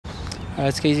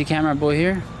It's KZ Camera Boy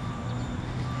here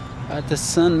at the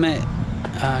Sunmet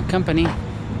company.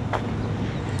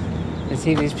 Let's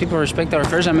see if these people respect our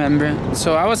first member.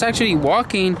 So I was actually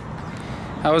walking.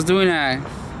 I was doing a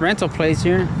rental place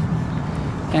here,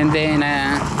 and then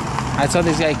I saw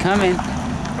this guy coming,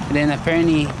 and then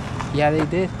apparently, yeah, they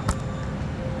did.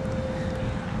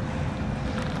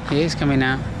 He is coming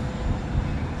out.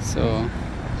 So,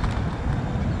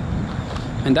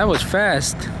 and that was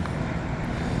fast.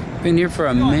 Been here for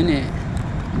a minute.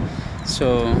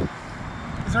 So,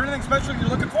 is there anything special you're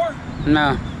looking for?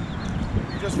 No.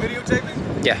 You're just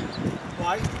videotaping? Yeah.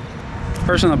 Why?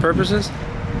 Personal purposes.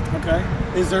 Okay.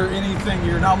 Is there anything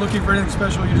you're not looking for anything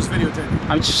special? You're just videotaping?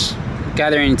 I'm just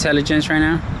gathering intelligence right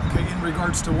now. Okay. In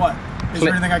regards to what? Is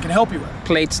there anything I can help you with?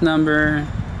 Plates number.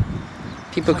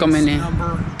 People coming in.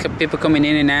 People coming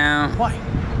in and out. Why?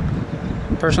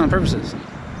 Personal purposes.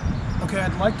 Okay,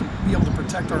 I'd like to be able to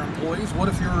protect our employees. What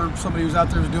if you're somebody who's out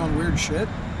there who's doing weird shit?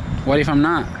 What if I'm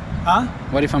not? Huh?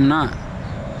 What if I'm not?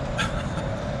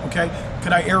 Okay,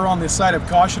 could I err on the side of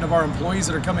caution of our employees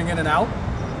that are coming in and out?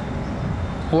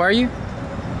 Who are you?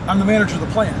 I'm the manager of the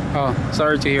plant. Oh,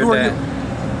 sorry to hear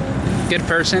that. Good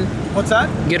person. What's that?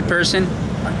 Good person.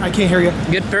 I can't hear you.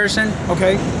 Good person.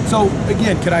 Okay, so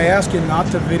again, could I ask you not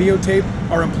to videotape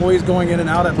our employees going in and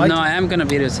out? I'd like No, I am gonna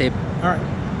videotape. All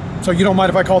right. So you don't mind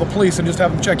if I call the police and just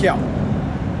have them check you out?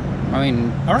 I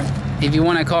mean, all right. If you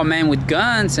want to call men with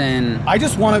guns and... I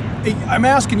just want to... I'm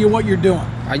asking you what you're doing.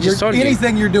 I just told you.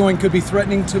 Anything you're doing could be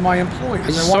threatening to my employees. I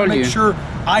just told you. I want to make sure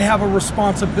I have a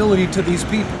responsibility to these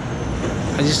people.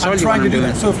 I just told you I'm trying to do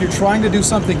that. So if you're trying to do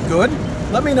something good,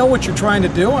 let me know what you're trying to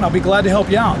do and I'll be glad to help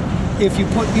you out. If you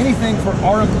put anything for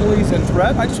our employees in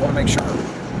threat, I just want to make sure.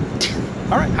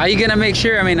 All right. How are you going to make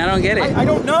sure? I mean, I don't get it. I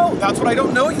don't know. That's what I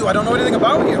don't know you. I don't know anything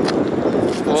about you.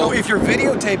 Well, so if you're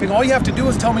videotaping, all you have to do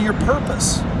is tell me your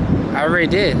purpose. I already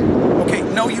did. Okay,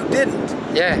 no you didn't.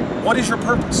 Yeah. What is your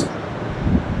purpose?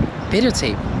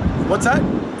 Videotape. What's that?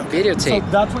 Videotape.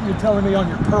 So that's what you're telling me on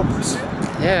your purpose.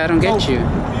 Yeah, I don't get you.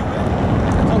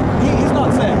 So he's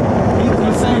not saying.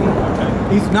 He's saying.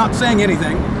 Okay. He's not saying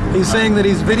anything. He's saying that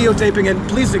he's videotaping, and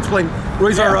please explain.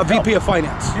 Roy's our VP of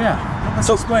Finance. Yeah. Let's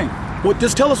explain. Well,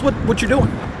 just tell us what you're doing.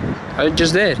 I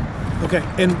just did. Okay,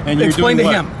 and explain to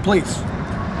him, please.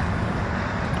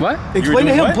 What? Explain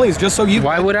to him, please, just so you...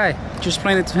 Why would I? Just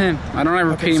explain it to him. I don't ever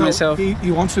repeat myself.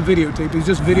 He wants to videotape. He's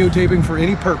just videotaping for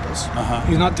any purpose.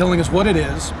 He's not telling us what it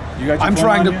is. You got your I'm phone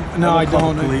trying on to... you? No, I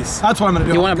don't. Police. That's what I'm going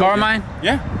to do. You want to borrow mine?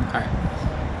 Yeah. All right.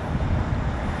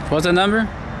 What's the number?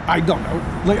 I don't know.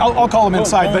 Like, I'll call him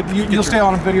inside, but you'll stay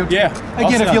on a video. Yeah.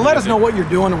 Again, if you let us know what you're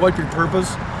doing and what your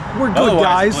purpose, we're good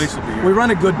guys. We run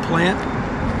a good plant.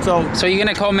 So you're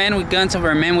gonna call men with guns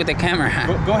over men with a camera?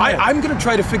 Go ahead. I'm gonna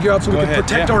try to figure out so we can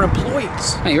protect our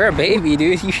employees. Man, you're a baby,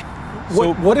 dude.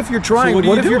 What if you're trying?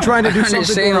 What if you're trying to do something? I'm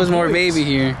just saying, there's more baby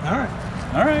here. All right.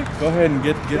 All right. Go ahead and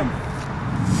get him.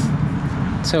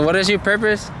 So what is your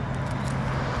purpose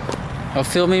of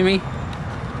filming me?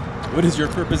 What is your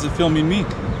purpose of filming me?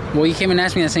 Well, you came and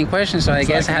asked me the same question, so I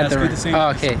guess I had to. Oh,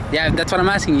 okay. Yeah, that's what I'm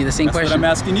asking you. The same question.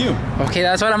 That's what I'm asking you. Okay,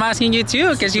 that's what I'm asking you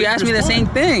too, because you asked me the same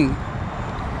thing.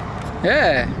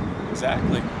 Yeah.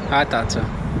 Exactly. I thought so.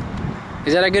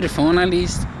 Is that a good phone at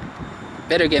least?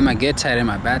 Better get my good side and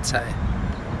my bad side.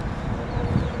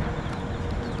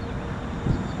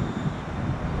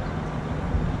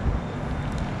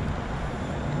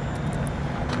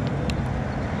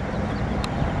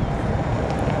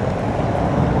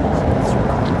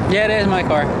 Yeah, it is my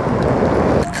car.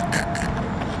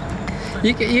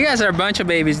 You guys are a bunch of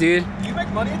babies, dude. Do you make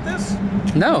money at this?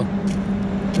 No.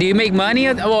 Do you make money?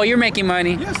 Well, you're making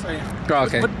money. Yes, I am. Oh,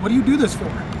 okay. What do you do this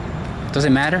for? Does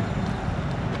it matter?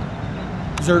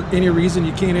 Is there any reason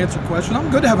you can't answer questions? I'm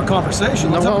good to have a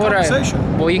conversation. Let's have a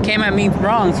conversation. Well, you came at me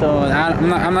wrong, so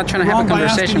I'm not trying to have a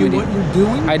conversation with you. What you're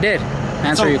doing? I did.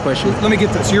 Answer your question. Let me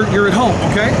get this. You're at home,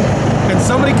 okay? And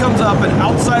somebody comes up and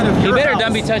outside of your house... You better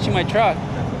don't be touching my truck.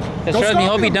 Trust me,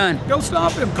 he'll be done. Go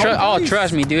stop him.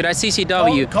 Trust me, dude. I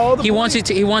CCW. He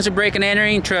wants to break and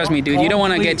entering. Trust me, dude. You don't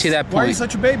want to get to that point. Why are you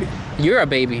such a baby? You're a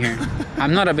baby here.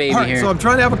 I'm not a baby here. So I'm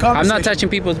trying to have a conversation. I'm not touching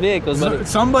people's vehicles.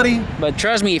 But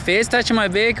trust me, if it's touching my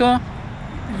vehicle,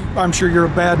 I'm sure you're a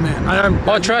bad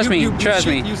man. Trust me.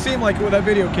 You seem like it with that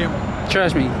video camera.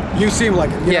 Trust me. You seem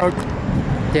like it. You know,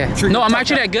 Yeah. Sure, no, I'm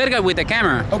actually a good guy with the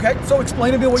camera. Okay, so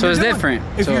explain to me what you're doing. So it's different.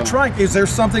 If you're trying, is there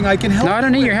something I can help you with? No, I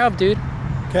don't need your help, dude.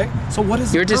 Okay, so what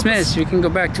is the purpose? You're dismissed. You can go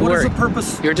back to work. What is the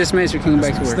purpose? You're dismissed. You can go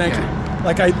back to work. Thank you.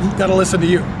 Like, I got to listen to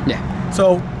you. Yeah.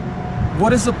 So,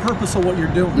 what is the purpose of what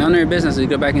you're doing? None of your business. You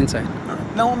go back inside.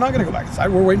 No, I'm not going to go back inside.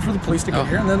 We're waiting for the police to get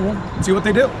here, and then we'll see what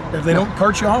they do. If they don't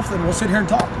cart you off, then we'll sit here and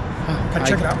talk. Can I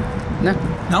check it out? No.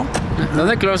 No? Don't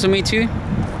get close to me too.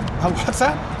 What's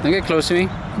that? Don't get close to me.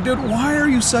 Dude, why are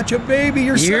you such a baby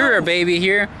yourself? You're a baby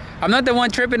here. I'm not the one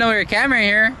tripping over your camera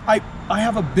here. I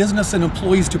have a business and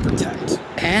employees to protect.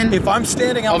 And if I'm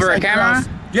standing outside over a your camera? house,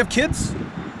 do you have kids?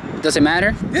 Does it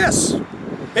matter? Yes,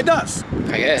 it does.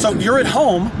 I guess. So you're at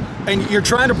home and you're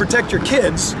trying to protect your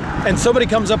kids, and somebody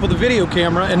comes up with a video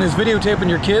camera and is videotaping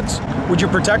your kids. Would you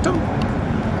protect them?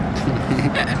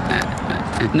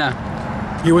 No.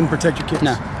 You wouldn't protect your kids?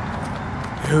 No.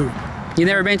 Dude. You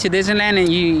never been to Disneyland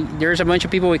and there's a bunch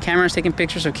of people with cameras taking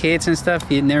pictures of kids and stuff?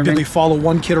 You never Did been? they follow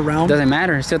one kid around? Doesn't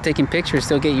matter. Still taking pictures.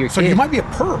 Still get your So kid. you might be a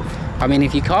perv. I mean,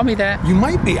 if you call me that. You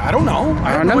might be. I don't know.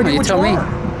 I don't know. No idea You what tell me.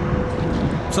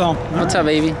 Are. So. What's up,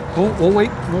 baby? We'll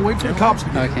wait. We'll wait for the cops to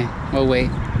get Okay. We'll wait.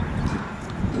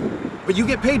 But you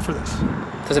get paid for this.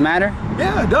 Does it matter?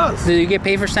 Yeah, it does. Do you get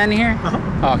paid for standing here?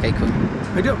 Uh-huh. Oh, okay, cool.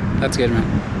 I do. That's good,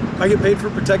 man. I get paid for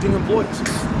protecting employees.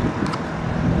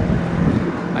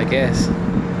 I guess.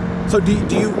 So do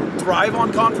you thrive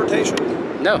on confrontation?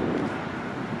 No.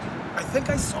 I think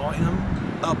I saw him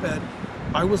up at,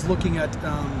 I was looking at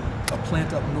a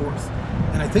plant up north,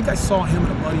 and I think I saw him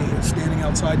and a buddy of his standing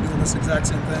outside doing this exact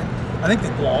same thing. I think they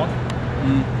blog.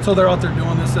 So they're out there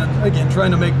doing this and again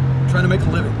trying to make a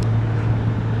living.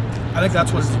 I think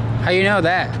that's what it's, How you know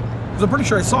that? because I'm pretty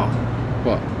sure I saw it.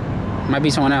 Well, might be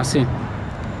someone else too.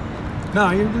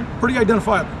 No, you're pretty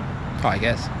identifiable. Oh, I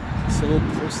guess. So we'll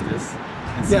post this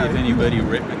and see Yeah, if anybody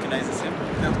recognizes him.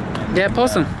 And, Yeah,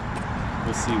 post them.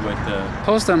 We'll see what.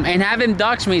 Post them and have him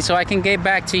dox me so I can get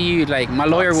back to you. Like my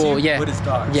lawyer will. Yeah. What is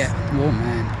dogs? Yeah. Oh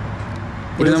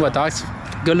man. You don't know what dox?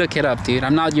 Go look it up, dude.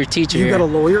 I'm not your teacher. You here. got a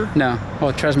lawyer? No.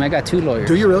 Oh, trust me, I got 2 lawyers.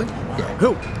 Do you really? Yeah.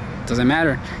 Who? Doesn't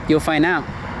matter. You'll find out.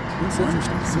 That's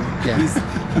interesting.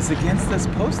 Yeah. He's against us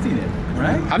posting it,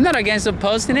 right? I'm not against them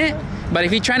posting it, but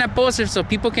if you're trying to post it so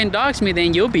people can dox me,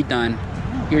 then you'll be done.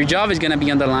 Your job is gonna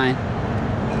be on the line.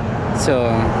 So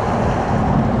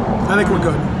I think we're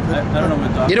good. I don't know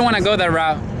what dogs. you don't want to go that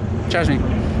route. Trust me.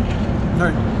 All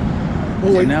right.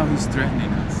 We'll wait. And now he's threatening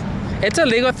us. It's a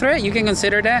legal threat. You can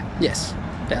consider that. Yes.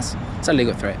 Yes. It's a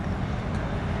legal threat.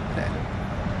 Yeah.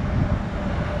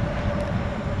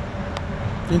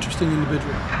 Interesting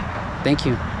individual. Thank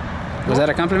you. Was that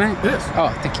a compliment? It is. Oh,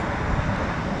 thank you.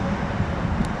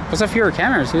 What's up for your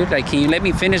cameras, dude? Like, can you let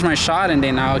me finish my shot and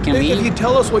then I can leave? If you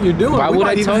tell us what you're doing, Why we would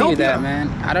might I even tell you help that, man?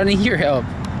 I don't need your help.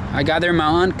 I gather my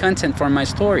own content for my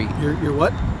story. You're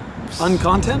what?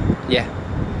 Uncontent? Yeah.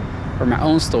 For my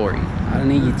own story. I don't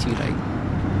need you to, like...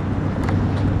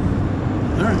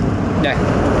 All right.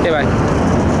 Yeah. Okay,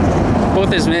 bye.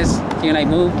 Both is missed. Can you, like,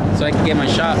 move so I can get my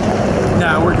shot?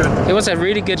 Nah, we're good. It was a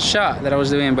really good shot that I was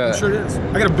doing, but... Sure it is.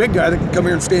 I got a big guy that can come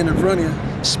here and stand in front of you.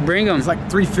 Just bring them. It's like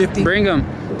 350. Bring them.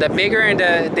 The bigger and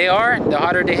they are, the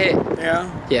harder they hit.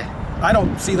 Yeah. Yeah. I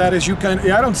don't see that as you kind of.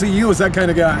 Yeah, I don't see you as that kind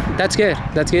of guy. That's good.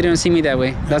 That's good. You don't see me that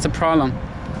way. That's a problem.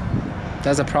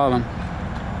 That's a problem.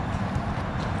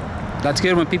 That's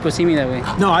good when people see me that way.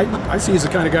 No, I see you as the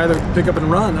kind of guy that can pick up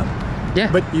and run.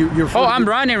 Yeah. But you're. Oh, I'm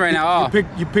running right now. Oh.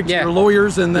 You picked Yeah. your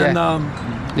lawyers and then.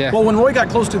 Yeah. Well, when Roy got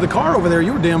close to the car over there,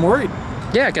 you were damn worried.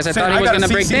 Yeah, because I Saying, thought he was gonna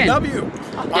break in.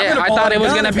 Yeah, I thought it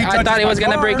was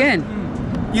gonna break in.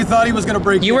 You thought he was gonna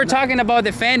break in. You were talking about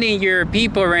defending your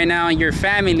people right now and your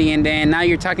family, and then now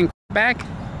you're talking back.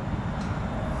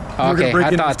 Okay,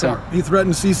 I thought so. He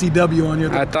threatened CCW on you.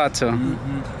 I thought so.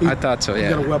 I thought so. He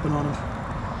got a Yeah. weapon on him.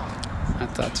 I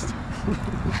thought so.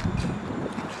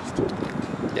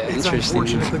 Yeah, It's interesting.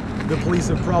 unfortunate. The police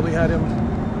have probably had him.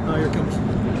 Oh, here comes.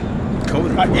 Code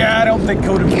enforcement. Yeah, I don't think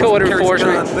code enforcement. Code carries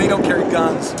enforcement. guns. They don't carry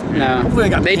guns. No, Hopefully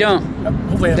they don't.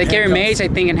 Hopefully They carry mace, I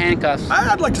think, in handcuffs.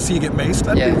 I'd like to see you get maced.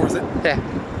 That'd Yeah. be worth it. Yeah,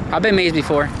 I've been maced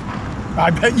before. I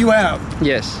bet you have.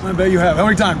 Yes, I bet you have. How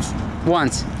many times?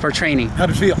 once for training. How'd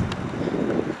it feel?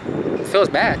 It feels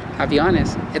bad. I'll be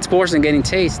honest. It's worse than getting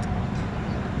tased.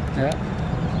 Yeah,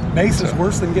 Mace is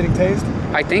worse than getting tased?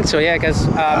 I think so. Yeah, because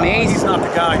mace. He's not the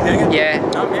guy, dang it. Yeah,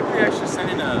 No, maybe we actually send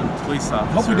in a police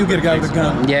officer. Hope we do get a guy with a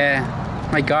gun. yeah.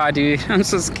 My God, dude, I'm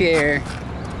so scared.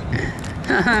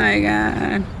 Oh my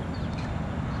God.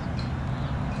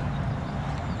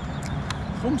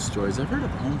 Home stories. I've heard of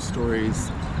home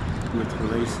stories with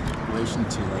relation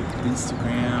to like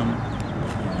Instagram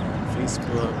and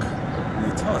Facebook,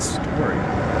 and they tell a story.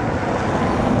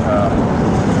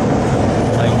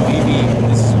 Like maybe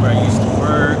this is where I used to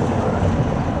work,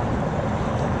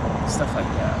 stuff like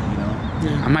that, you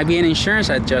know. I might be an insurance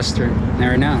adjuster.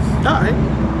 Never know. All right.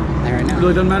 Never know.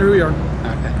 Really doesn't matter who you are.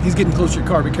 Okay. He's getting close to your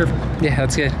car. Be careful. Yeah,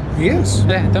 that's good. He is.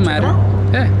 Yeah, don't Check matter. him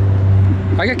out.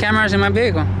 Yeah. I got cameras in my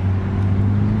vehicle.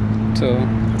 So,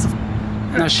 That's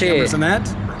no shit. Cameras and that.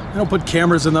 I don't put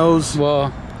cameras in those.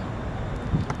 Well,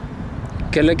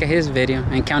 good look at his video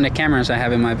and count the cameras I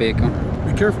have in my vehicle.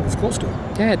 Be careful, it's close to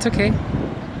him. Yeah, it's okay.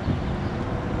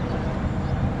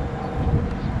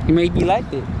 He may be like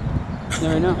it. You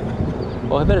never know.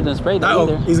 Well, I better than spray that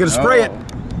either. He's gonna spray it.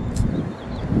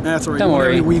 That's all right. Don't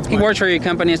worry. He works for your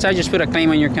company, so I just put a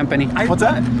claim on your company. What's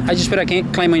that? I just put a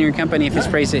claim on your company if he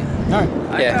sprays it. All right.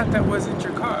 I thought that wasn't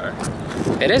your car.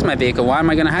 It is my vehicle. Why am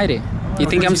I gonna hide it? You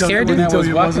think I'm scared, dude? When I was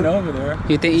walking over there.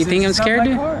 You think I'm scared,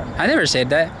 dude? Car. I never said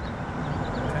that.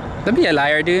 Don't be a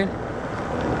liar, dude.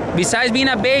 Besides being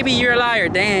a baby, you're a liar.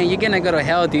 Dang, you're gonna go to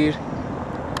hell, dude.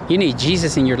 You need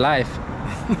Jesus in your life.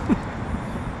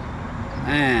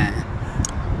 Man.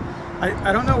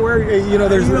 I don't know where, you know,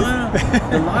 there's the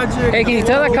logic. Hey, can you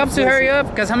tell the cops to hurry up?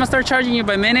 Because I'm gonna start charging you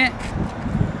by minute.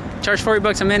 Charge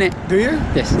 $40 a minute. Do you?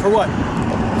 Yes. For what?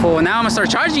 Well, now I'm gonna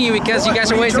start charging you because you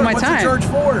guys are wasting my time. What's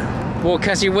the charge for? Well,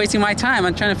 because you're wasting my time.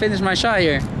 I'm trying to finish my shot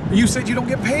here. You said you don't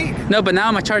get paid. No, but now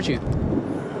I'm gonna charge you.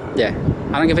 Yeah.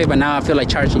 I don't get paid, but now I feel like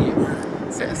charging you.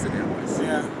 Send us an invoice.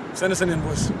 Yeah. Send us an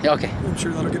invoice. Yeah, okay. I'm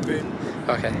sure that'll get paid.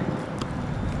 Okay.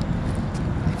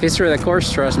 If it's through the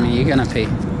course, trust me, you're gonna pay.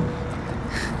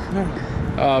 No.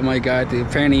 Oh my God, dude.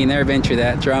 Apparently you never been through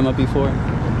that drama before.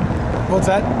 What's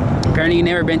that? Apparently you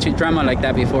never been through drama like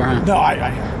that before, huh? No,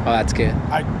 Oh, that's good.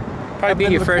 Probably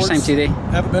be your first time today.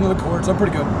 Haven't been to the courts. I'm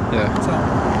pretty good. Yeah. So,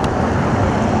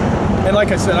 and like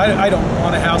I said, I don't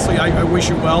want to hassle you. I wish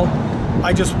you well.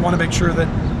 I just want to make sure that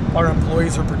our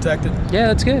employees are protected. Yeah,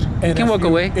 that's good. And you can walk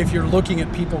away. If you're looking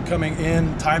at people coming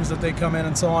in, times that they come in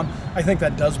and so on, I think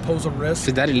that does pose a risk.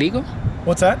 Is that illegal?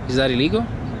 What's that? Is that illegal?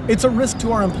 It's a risk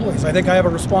to our employees. I think I have a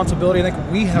responsibility. I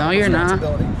think we have a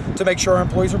responsibility to make sure our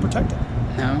employees are protected.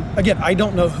 No. Again, I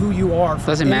don't know who you are.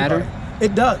 Doesn't matter.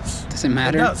 It does. Does it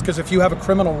matter? It does, because if you have a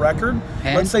criminal record,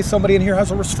 let's say somebody in here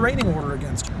has a restraining order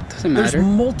against you. Doesn't matter. There's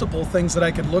multiple things that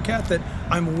I could look at that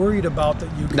I'm worried about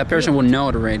that you. That person will know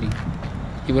it already.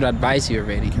 He would advise you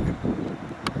already.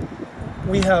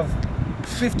 We have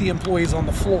 50 employees on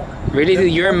the floor. Really,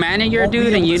 dude? You're a manager,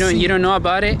 dude, and you don't know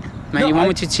about it? Man, you want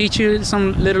me to teach you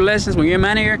some little lessons? When you're a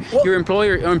manager, your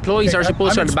employees are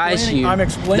supposed to advise you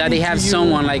that they have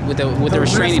someone like with a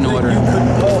restraining order.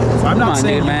 I'm not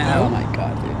saying dude, man. No, oh my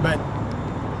God, dude. But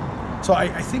so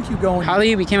I think you go and how do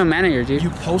you became a manager, dude? You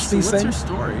post these What's things. your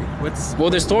story? Well,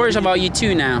 the story's about you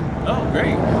too now. Oh,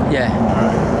 great. Yeah.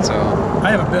 All right. So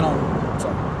I haven't been on.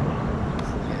 Sorry.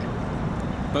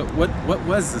 But what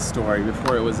was the story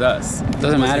before it was us?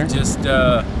 Doesn't matter. It just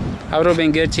I would have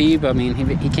been good to you, but I mean,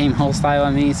 he came hostile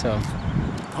on me, so.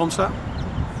 Homestyle?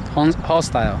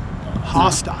 Hostile.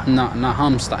 Hostile. No, not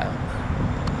homestyle.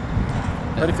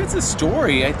 But if it's a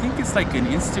story, I think it's like an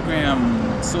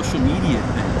Instagram social media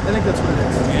thing. I think that's what it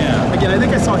is. Yeah. Again, I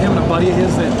think I saw him and a buddy of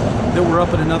his that were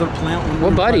up at another plant. When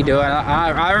What buddy, dude?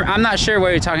 I'm not sure what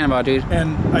you're talking about, dude.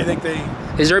 And I think they.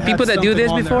 Is there people that do this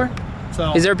before?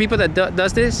 So, is there people that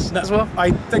does this as well?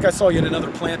 I think I saw you at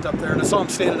another plant up there, and I saw him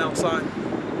standing outside.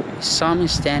 Saw me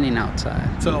standing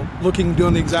outside. So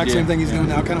doing the exact same thing he's doing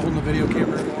now, kind of holding the video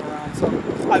camera and going around. So,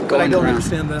 but I don't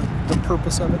understand the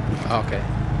purpose of it. Okay.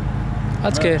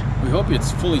 That's good. We hope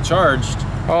it's fully charged.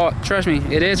 Oh, trust me,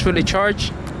 it is fully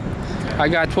charged. I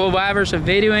got 12 hours of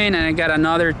videoing, and I got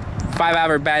another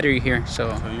 5-hour battery here.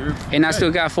 So you're and I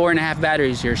still got 4.5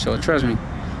 batteries here. So trust me.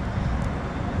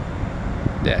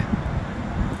 Yeah.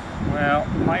 Well,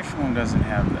 my phone doesn't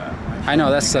have that. I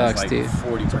know that sucks, dude.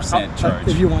 40% charge.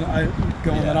 If you want, I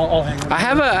go and then I'll hang with I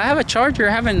have a charger.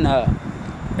 I haven't. Yeah,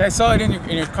 I saw it in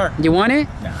your car. You want it?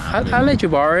 Nah, I'll let you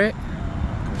borrow it.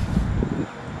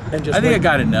 And just I think I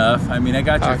got enough. I mean, I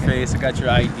got your Okay. face, I got your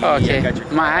ID, Okay. I got your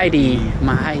My ID.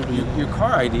 My ID. Your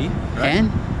car ID, right?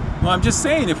 And? Well, I'm just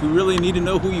saying, if we really need to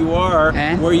know who you are,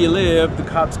 And? where you live, the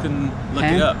cops can look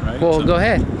it up, right? Well, So- go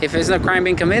ahead. If it's no crime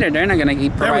being committed, they're not gonna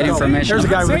provide go. information. There's a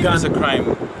guy I'm with a saying gun. there's a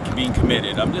crime being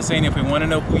committed. I'm just saying if we want to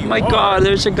know who you Oh my are. God,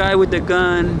 there's a guy with the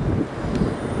gun.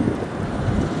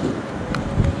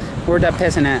 Where'd that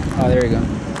peasant at? Oh, there we go.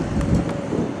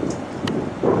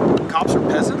 Cops are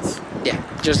peasants? Yeah,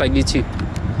 just like you two.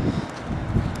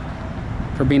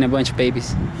 For being a bunch of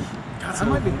babies. God, I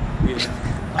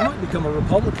might become a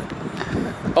Republican.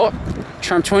 Oh,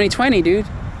 Trump 2020, dude.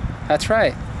 That's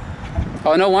right.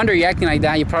 Oh, no wonder you're acting like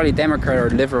that. You're probably Democrat or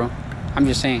liberal. I'm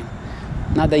just saying.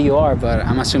 Not that you are, but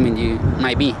I'm assuming you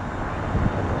might be.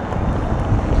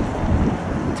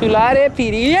 Tulare,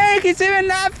 PD. Yeah, he's even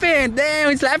laughing. Damn,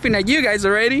 he's laughing at you guys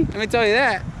already. Let me tell you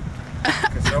that.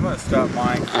 Okay, so I'm going to stop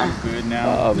mine for good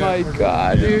now. Oh my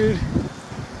God, dude.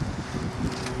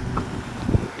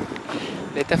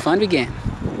 Let the fun begin.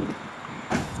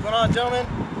 What's going on, gentlemen?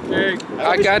 Hey,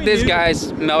 I got this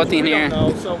guy's melting here.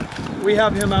 So we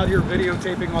have him out here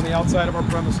videotaping on the outside of our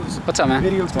premises. What's up, man?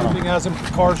 Videotaping as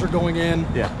cars are going in.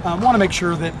 Yeah. Want to make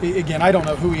sure that, again, I don't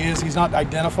know who he is. He's not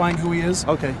identifying who he is.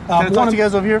 Okay. Can I talk to you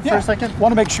guys over here for a second?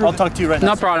 Want to make sure. I'll talk to you right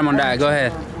now. No problem on that. Go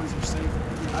ahead.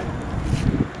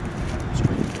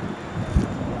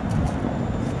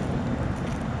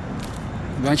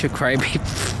 Bunch of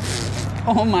crybabies.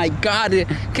 Oh my God,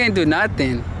 can't do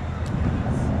nothing.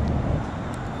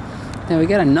 Then we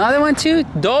got another one too.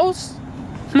 Those?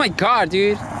 Oh my God,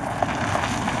 dude.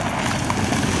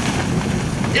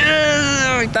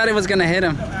 Yeah, I thought it was gonna hit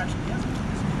him.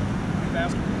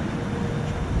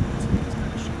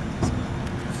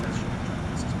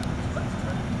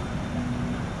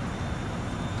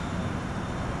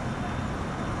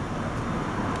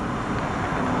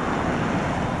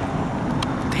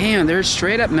 Damn, they're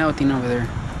straight up melting over there.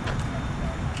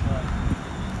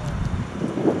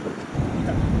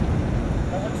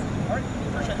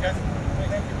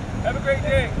 Have a great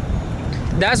day.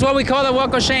 That's what we call the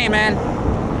walk of shame, man. All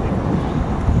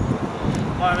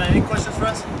right, man. Any questions for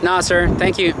us? No, sir.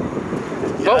 Thank you.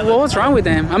 Yeah, What's wrong with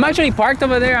them? I'm actually parked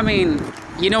over there. I mean,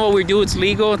 you know what we do, it's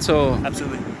legal, so.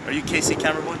 Absolutely. Are you KC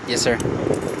camera boy? Yes, sir.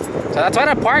 So that's why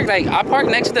I park. Like, I park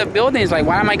next to the buildings. Like,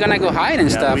 why am I gonna go hide and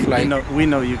stuff? We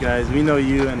know you guys. We know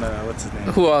you and what's his name?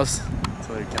 Who else?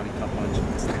 Sorry, County Cop Lunch.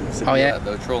 Oh yeah.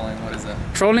 The trolling. What is that?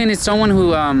 Trolling is someone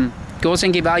who goes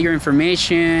and give out your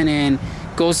information and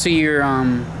goes to your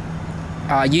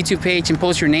YouTube page and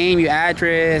posts your name, your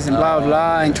address, and blah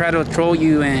blah, and try to troll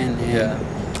you and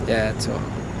yeah. So.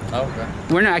 Oh,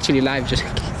 okay. We're not actually live, just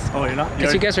in case. Oh, you're not?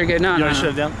 Because you guys are good. No, you no. already shut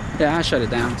it down? Yeah, I shut it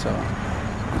down. So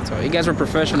you guys were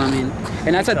professional. I mean,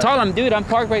 and I told him, dude, I'm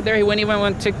parked right there. He wouldn't even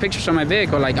want to take pictures of my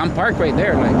vehicle. Like, I'm parked right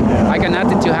there. Like, I got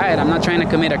nothing to hide. I'm not trying to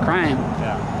commit a crime.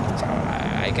 Yeah. So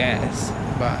I guess.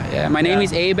 But yeah, my name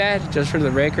is A-Bad, just for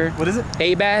the record. What is it?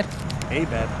 A-Bad.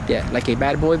 A-Bad? Yeah, like a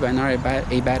bad boy, but not a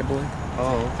bad boy.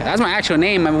 Oh. Okay. That's my actual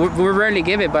name. I mean, we rarely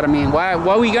give it, but I mean, why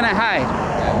are we gonna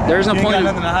hide? There's no You point. ain't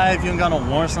got nothing to hide if you ain't got no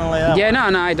warrants or something like that? Yeah,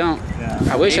 no, I don't.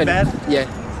 Yeah. I wish I A-Bad? Yeah.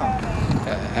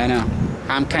 I know.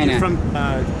 I'm kind You of. from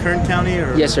Kern County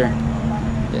or? Yes, sir.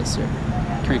 Yes, sir.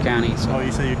 Kern County. So. Oh,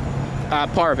 you said you.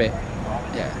 Part of it.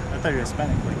 Yeah. I thought you were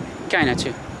Hispanic. Like. Kinda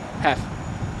too. Half.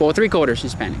 Well, 3/4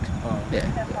 Hispanic. Oh. Yeah.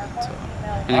 So.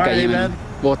 And All right, man.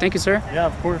 Well, thank you, sir. Yeah,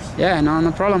 of course. Yeah,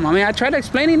 no problem. I mean, I tried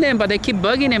explaining them, but they keep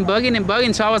bugging and bugging and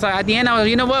bugging. So I was like, at the end, I was,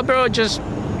 you know what, bro? Just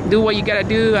do what you gotta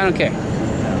do. I don't care.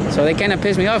 So they kind of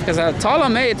pissed me off because I told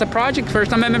them, hey, it's a project,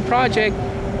 First Amendment project.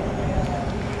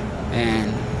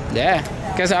 And yeah,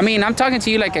 because I mean, I'm talking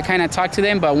to you like I kind of talk to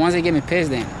them, but once they get me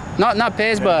pissed, then not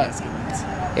pissed, but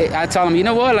I tell them, you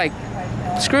know what, like,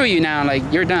 screw you now, like,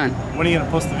 you're done. When are you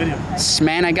gonna post the video?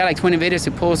 Man, I got like 20 videos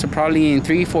to post probably in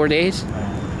 3-4 days.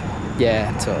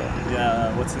 Yeah, so.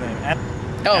 Yeah, what's the name?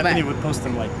 Anthony would post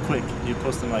them like quick. You'd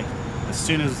post them like as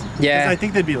soon as. Yeah. I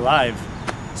think they'd be live.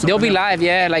 So they'll be live,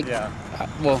 yeah. Like, yeah.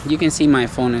 Well, you can see my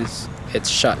phone it's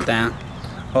shut down.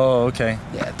 Oh, okay.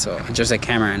 Yeah, so just a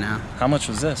camera now. How much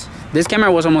was this? This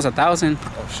camera was almost $1,000.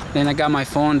 Oh shit. Then I got my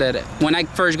phone that when I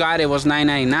first got it was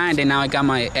 $999. Then now I got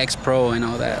my X Pro and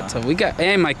all that. Yeah. So we got,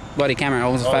 and my body camera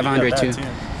was $500 too.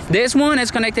 This one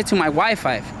is connected to my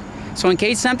Wi-Fi. So in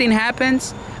case something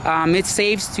happens, it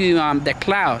saves to the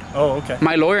cloud. Oh, okay.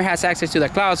 My lawyer has access to the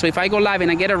cloud. So if I go live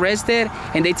and I get arrested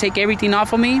and they take everything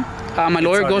off of me, my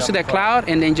lawyer goes to the cloud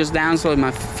and then just downloads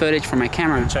my footage from my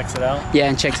camera. And checks it out? Yeah,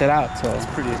 and checks it out. So that's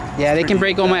pretty. Yeah, they can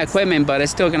break all my equipment, but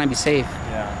it's still gonna be safe.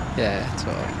 Yeah. Yeah.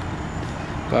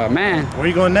 So. But man. Where are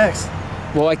you going next?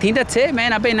 Well, I think that's it,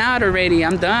 man. I've been out already.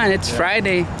 I'm done. It's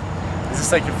Friday. Is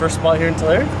this like your first spot here in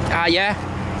Tulare? Yeah.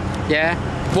 Yeah.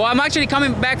 Well, I'm actually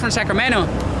coming back from Sacramento.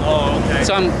 Oh, okay.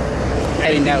 So I'm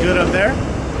heading out. Good up there?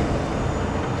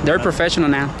 They're professional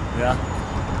now.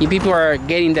 Yeah. You people are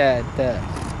getting the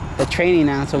training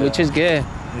now, so which is good.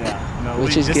 Yeah. No,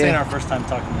 which is this good. ain't our first time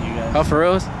talking to you guys. Oh, for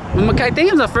reals? I think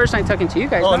it was the first time talking to you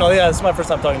guys. Oh no, yeah, this is my first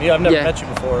time talking to you. I've never met you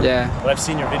before. Yeah. But I've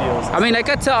seen your videos. I mean, I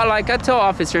tell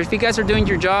officers, if you guys are doing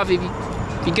your job, if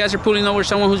you guys are pulling over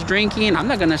someone who's drinking, I'm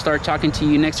not gonna start talking to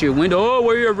you next to your window. Oh,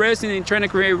 where you're arresting and trying to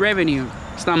create revenue.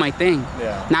 It's not my thing.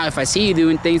 Yeah. Now, if I see you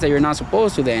doing things that you're not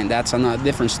supposed to, then that's a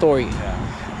different story.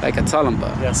 Yeah. Like I tell them,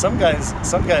 but yeah, some guys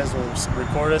will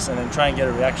record us and then try and get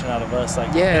a reaction out of us,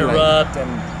 like interrupt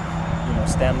and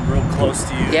stand real close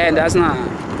to you. Yeah, and that's not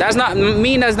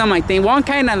me. That's not my thing. One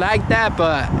kind of like that,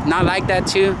 but not like that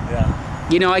too. Yeah.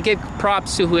 You know, I give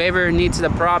props to whoever needs the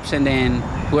props, and then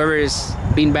whoever is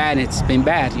being bad, it's been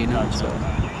bad. You know, so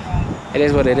it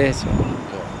is what it is. So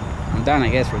I'm done, I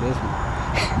guess, for this one.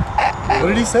 What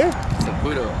did he say? It's a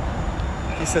Budo.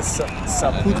 He says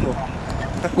Saputo.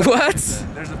 What?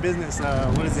 There's a business,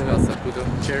 what is it?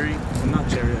 Saputo. Cherry, well, not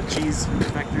cherry, a cheese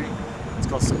factory. It's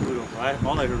called Saputo.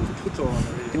 All I heard was Puto on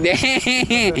the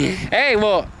radio. Hey,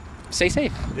 well, stay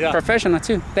safe. Yeah. Professional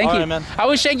too. Thank All you. right, man. I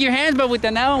would shake your hands, but with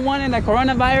the now one and the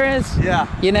coronavirus, Yeah.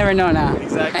 you never know now.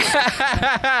 Exactly.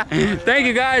 Thank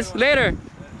you guys. Later.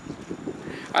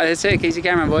 All right, that's it. Casey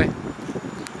Cameron, boy.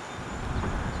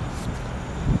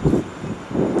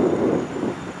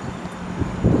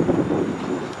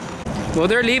 Well,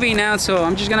 they're leaving now, so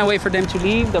I'm just gonna wait for them to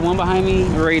leave. The one behind me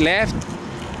already left.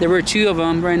 There were 2 of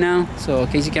them right now. So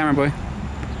Casey Cameron, boy.